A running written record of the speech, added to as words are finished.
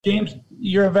James,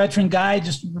 you're a veteran guy.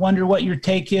 Just wonder what your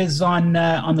take is on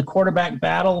the quarterback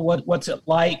battle. What's it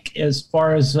like as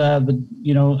far as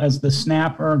as the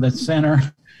snapper, the center,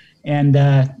 and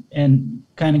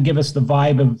kind of give us the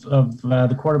vibe of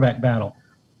the quarterback battle.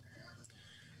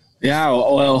 Yeah,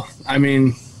 well, I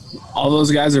mean, all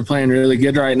those guys are playing really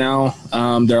good right now.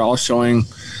 They're all showing,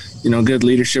 good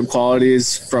leadership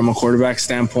qualities from a quarterback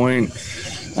standpoint.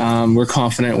 We're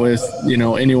confident with,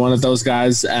 any one of those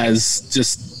guys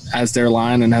as their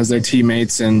line and as their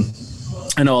teammates. And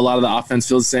I know a lot of the offense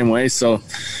feels the same way. So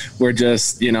we're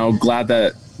just, glad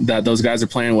that those guys are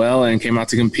playing well and came out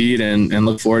to compete and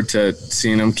look forward to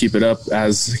seeing them keep it up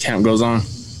as camp goes on.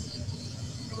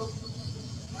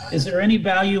 Is there any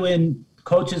value in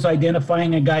coaches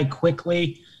identifying a guy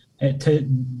quickly to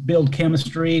build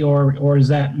chemistry, or is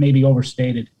that maybe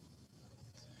overstated?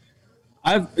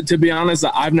 To be honest,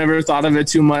 I've never thought of it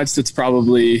too much. It's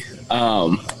probably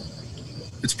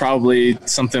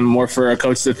something more for a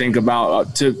coach to think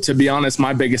about. To be honest,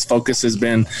 my biggest focus has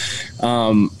been,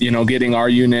 getting our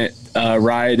unit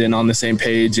right and on the same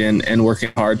page and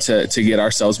working hard to get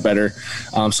ourselves better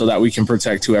so that we can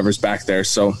protect whoever's back there.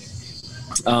 So,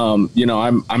 I'm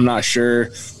not sure.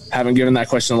 Haven't given that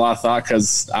question a lot of thought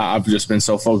because I've just been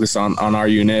so focused on our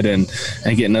unit and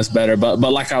getting us better. But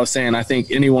like I was saying, I think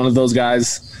any one of those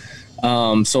guys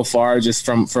so far, just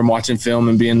from watching film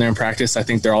and being there in practice, I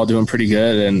think they're all doing pretty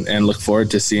good and look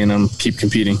forward to seeing them keep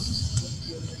competing.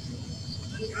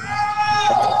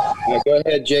 Go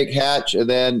ahead, Jake Hatch, and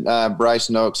then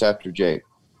Bryson Oaks after Jake.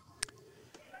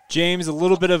 James, a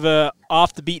little bit of a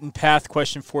off the beaten path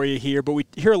question for you here, but we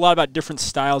hear a lot about different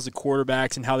styles of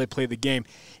quarterbacks and how they play the game.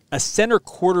 A center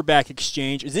quarterback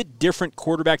exchange, is it different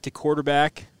quarterback to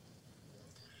quarterback?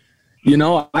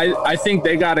 I think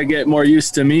they got to get more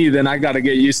used to me than I got to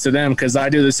get used to them because I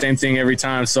do the same thing every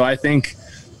time. So I think,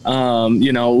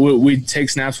 we take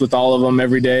snaps with all of them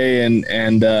every day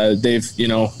and they've,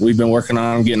 we've been working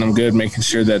on them, getting them good, making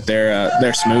sure that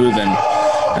they're smooth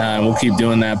and we'll keep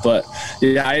doing that. But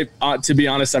yeah, to be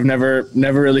honest, I've never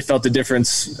really felt the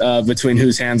difference between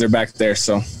whose hands are back there.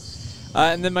 So.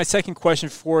 And then my second question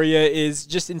for you is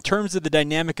just in terms of the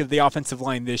dynamic of the offensive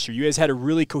line this year. You guys had a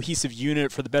really cohesive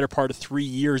unit for the better part of 3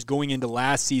 years going into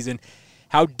last season.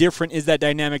 How different is that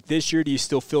dynamic this year? Do you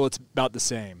still feel it's about the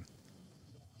same?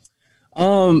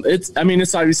 It's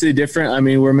obviously different. I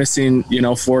mean, we're missing,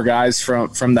 4 guys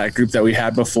from that group that we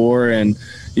had before. And,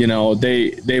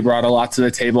 they brought a lot to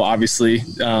the table, obviously,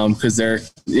 because they're,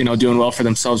 doing well for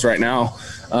themselves right now,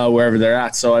 wherever they're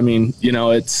at. So, I mean,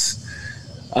 it's,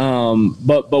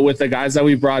 but with the guys that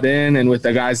we brought in and with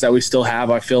the guys that we still have,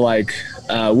 I feel like,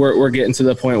 we're getting to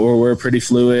the point where we're pretty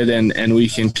fluid and we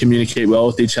can communicate well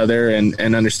with each other and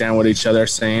understand what each other are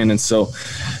saying. And so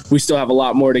we still have a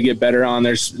lot more to get better on.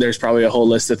 There's probably a whole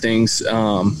list of things,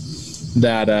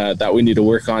 that we need to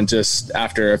work on just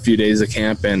after a few days of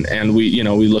camp. And we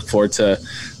look forward to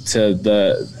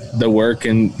the work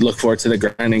and look forward to the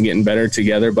grind and getting better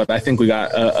together. But I think we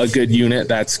got a good unit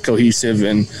that's cohesive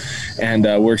and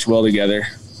works well together.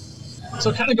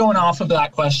 So kind of going off of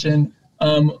that question,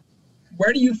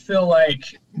 where do you feel like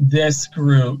this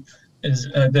group of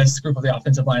the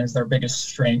offensive line is their biggest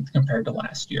strength compared to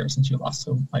last year, since you lost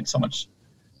so much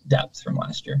depth from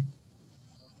last year?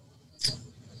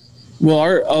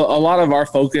 Well, a lot of our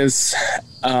focus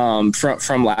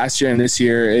from last year and this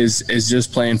year is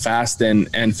just playing fast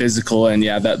and physical, and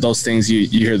those things you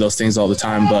hear those things all the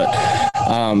time. But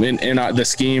in the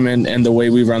scheme and the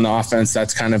way we run the offense,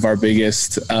 that's kind of our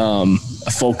biggest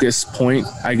focus point,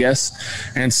 I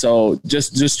guess. And so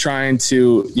just trying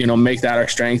to make that our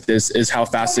strength is how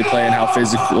fast they play and how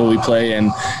physical we play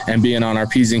and being on our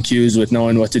P's and Q's with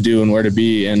knowing what to do and where to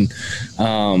be. And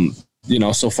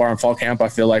so far in fall camp, I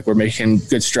feel like we're making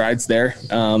good strides there.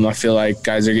 I feel like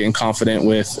guys are getting confident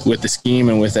with the scheme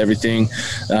and with everything,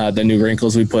 the new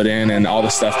wrinkles we put in and all the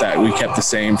stuff that we kept the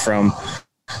same from,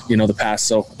 the past.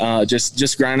 So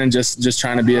just grinding, just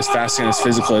trying to be as fast and as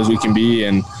physical as we can be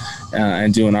and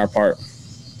doing our part.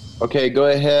 Okay, go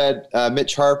ahead.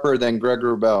 Mitch Harper, then Greg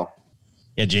Rubel.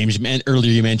 Yeah, James,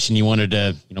 earlier you mentioned you wanted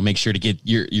to, make sure to get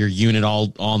your unit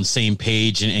all on the same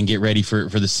page and get ready for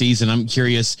the season. I'm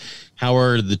curious, how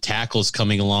are the tackles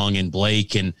coming along in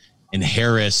Blake and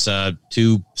Harris,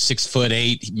 2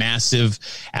 6'8", massive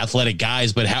athletic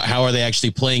guys, but how are they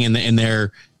actually playing in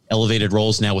their elevated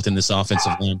roles now within this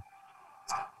offensive line?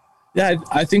 Yeah,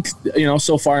 I think,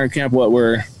 so far in camp,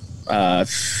 we're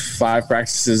 5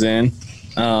 practices in.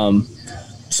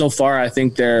 So far, I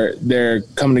think they're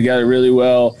coming together really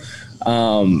well.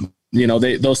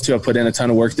 those two have put in a ton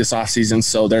of work this offseason,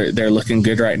 so they're looking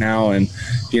good right now. And,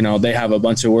 they have a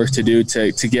bunch of work to do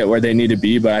to get where they need to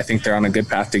be, but I think they're on a good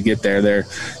path to get there. They're,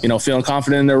 feeling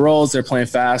confident in their roles. They're playing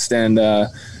fast and are,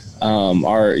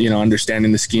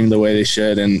 understanding the scheme the way they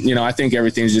should. And, I think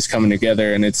everything's just coming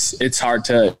together, and it's hard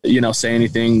to, say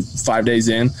anything 5 days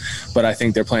in, but I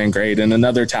think they're playing great. And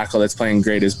another tackle that's playing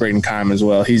great is Braden Keim as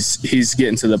well. He's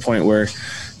getting to the point where,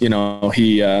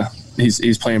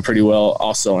 he's playing pretty well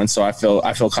also. And so I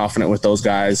feel confident with those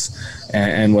guys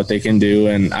and what they can do.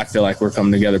 And I feel like we're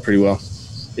coming together pretty well.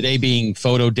 Today being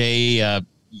photo day,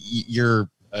 you're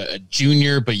a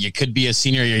junior, but you could be a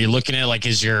senior. Are you looking at like,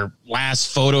 is your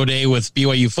last photo day with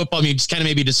BYU football? I mean, just kind of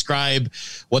maybe describe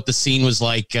what the scene was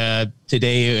like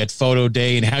today at photo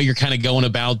day and how you're kind of going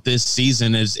about this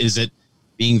season. Is it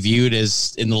being viewed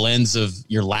as in the lens of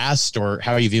your last, or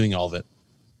how are you viewing all of it?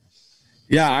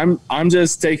 Yeah, I'm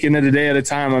just taking it a day at a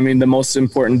time. I mean, the most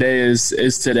important day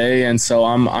is today, and so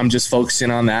I'm just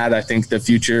focusing on that. I think the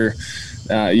future,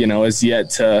 is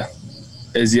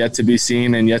yet to be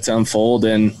seen and yet to unfold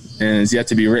and is yet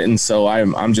to be written. So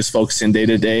I'm just focusing day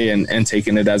to day and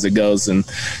taking it as it goes. And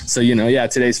so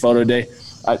today's photo day.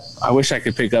 I wish I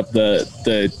could pick up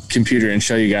the computer and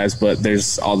show you guys, but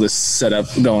there's all this setup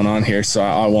going on here, so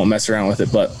I won't mess around with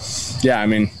it. But yeah, I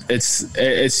mean,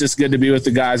 it's just good to be with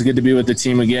the guys, good to be with the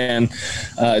team again.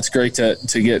 It's great to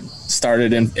get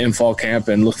started in fall camp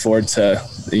and look forward to,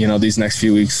 these next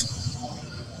few weeks.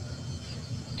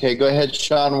 Okay, go ahead,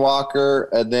 Sean Walker,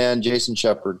 and then Jason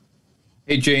Shepard.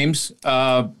 Hey, James,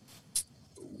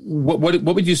 what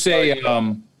would you say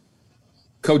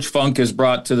Coach Funk has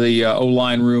brought to the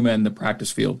O-line room and the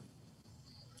practice field?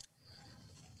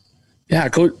 Yeah,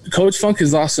 Coach Funk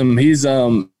is awesome. He's I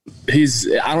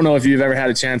don't know if you've ever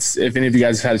had a chance, if any of you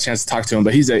guys have had a chance to talk to him,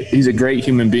 but he's a great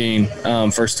human being,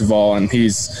 first of all, and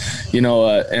he's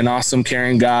an awesome,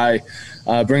 caring guy.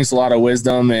 Brings a lot of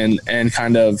wisdom and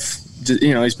kind of,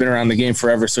 he's been around the game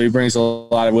forever, so he brings a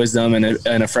lot of wisdom and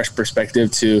a fresh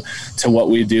perspective to what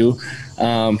we do.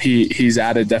 He's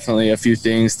added definitely a few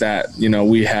things that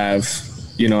we have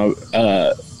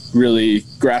really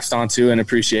grasped onto and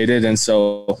appreciated, and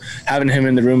so having him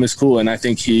in the room is cool. And I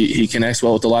think he connects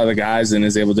well with a lot of the guys and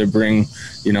is able to bring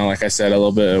like I said, a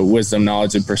little bit of wisdom,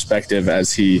 knowledge, and perspective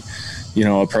as he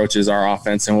approaches our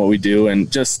offense and what we do.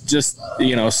 And just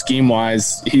scheme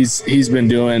wise, he's been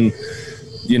doing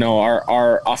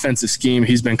our offensive scheme.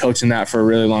 He's been coaching that for a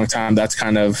really long time. That's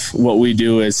kind of what we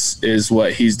do is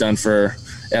what he's done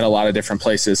at a lot of different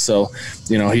places. So,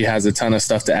 he has a ton of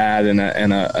stuff to add and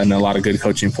a lot of good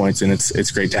coaching points, and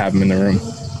it's great to have him in the room.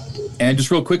 And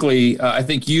just real quickly, I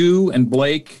think you and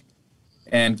Blake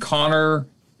and Connor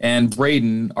and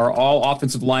Braden are all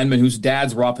offensive linemen whose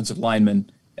dads were offensive linemen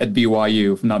at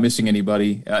BYU, if I'm not missing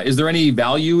anybody. Is there any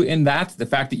value in that, the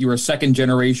fact that you're a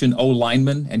second-generation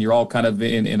O-lineman and you're all kind of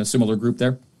in a similar group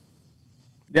there?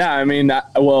 Yeah, I mean,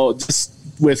 just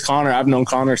with Connor, I've known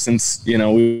Connor since, we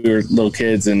were little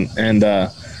kids, and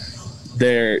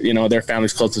their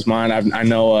family's close as mine. I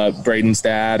know Braden's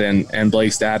dad and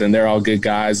Blake's dad, and they're all good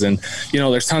guys. And,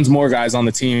 there's tons more guys on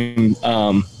the team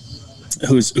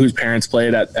whose parents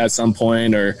played at some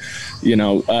point, or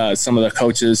some of the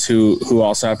coaches who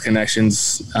also have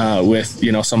connections with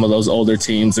some of those older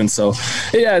teams. And so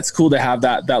yeah, it's cool to have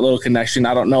that little connection.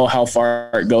 I don't know how far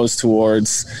it goes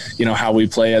towards how we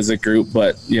play as a group,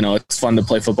 but it's fun to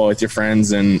play football with your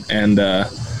friends, and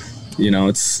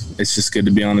it's just good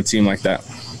to be on a team like that.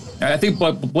 I think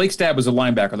Blake's dad was a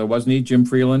linebacker though, wasn't he? Jim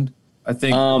Freeland, I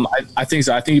think. I think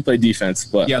so. I think he played defense,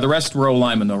 but yeah, the rest were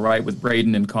O-linemen though, right? With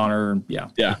Braden and Connor. Yeah.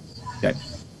 Okay.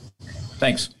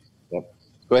 Thanks. Yep.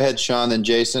 Go ahead, Sean, then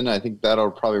Jason. I think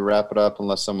that'll probably wrap it up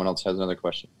unless someone else has another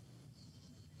question.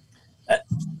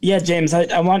 Yeah, James,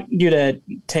 I want you to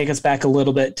take us back a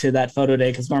little bit to that photo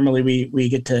day, because normally we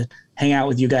get to hang out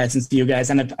with you guys and see you guys.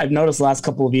 And I've noticed the last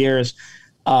couple of years,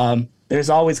 there's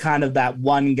always kind of that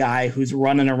one guy who's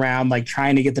running around like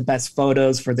trying to get the best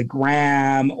photos for the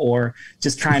gram, or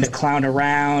just trying to clown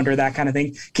around or that kind of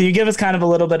thing. Can you give us kind of a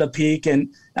little bit of peek and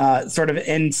sort of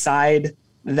inside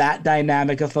that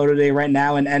dynamic of photo day right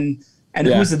now? And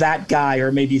who's that guy,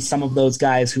 or maybe some of those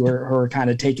guys who are kind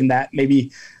of taking that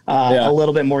maybe a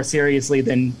little bit more seriously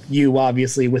than you,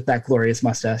 obviously, with that glorious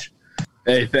mustache?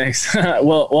 Hey, thanks.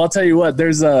 Well, I'll tell you what,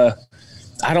 there's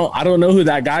I don't know who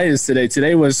that guy is today.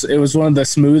 Today was one of the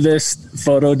smoothest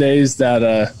photo days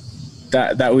that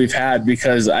we've had,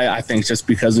 because I think just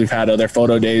because we've had other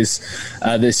photo days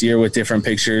this year with different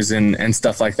pictures and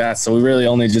stuff like that. So we really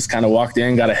only just kind of walked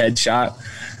in, got a headshot.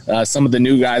 Some of the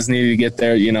new guys needed to get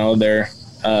there,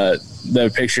 the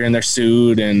picture in their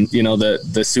suit and, you know,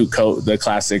 the suit coat, the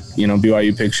classic, you know,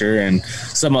 BYU picture, and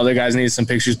some other guys needed some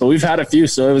pictures, but we've had a few,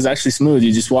 so it was actually smooth.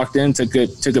 You just walked in, took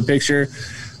a picture.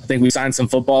 I think we signed some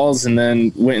footballs and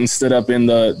then went and stood up in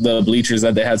the bleachers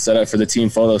that they had set up for the team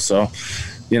photo. So,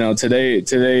 you know, today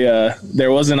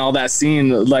there wasn't all that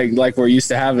scene like we're used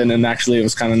to having, and actually it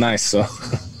was kind of nice. So.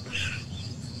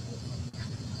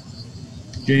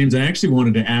 James, I actually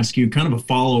wanted to ask you kind of a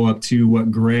follow-up to what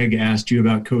Greg asked you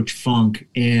about Coach Funk.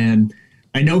 And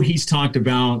I know he's talked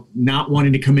about not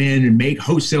wanting to come in and make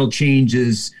wholesale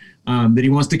changes, that he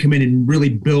wants to come in and really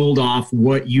build off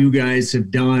what you guys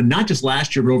have done, not just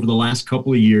last year, but over the last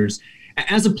couple of years.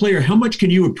 As a player, how much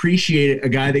can you appreciate a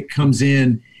guy that comes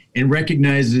in and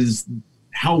recognizes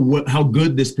how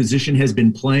good this position has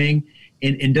been playing,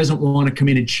 and doesn't want to come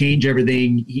in and change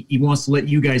everything? He wants to let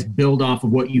you guys build off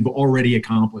of what you've already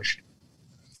accomplished.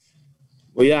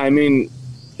 Well, yeah, I mean,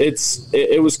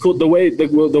 it was cool the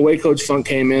way Coach Funk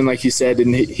came in, like you said,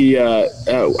 and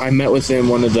I met with him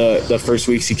one of the first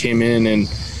weeks he came in,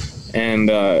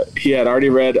 and he had already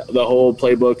read the whole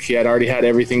playbook. He had already had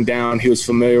everything down. He was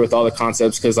familiar with all the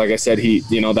concepts because, like I said,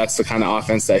 that's the kind of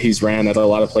offense that he's ran at a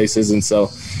lot of places, and so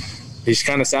he just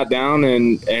kind of sat down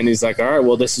and he's like, all right,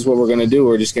 well, this is what we're going to do.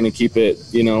 We're just going to keep it,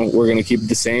 we're going to keep it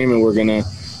the same, and we're going to,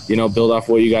 build off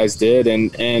what you guys did.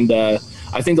 And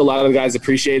I think a lot of the guys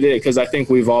appreciate it because I think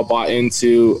we've all bought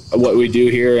into what we do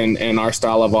here and our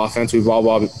style of offense. We've all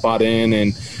bought in,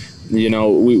 and,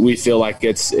 we feel like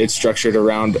it's structured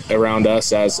around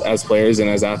us as players and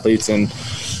as athletes.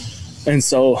 And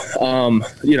so,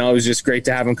 it was just great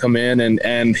to have him come in,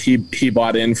 and he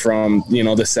bought in from,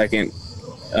 the second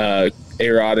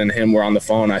A-Rod and him were on the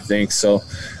phone, I think. So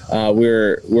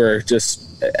we're just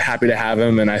happy to have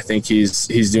him, and I think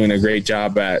he's doing a great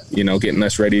job at, getting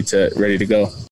us ready to go.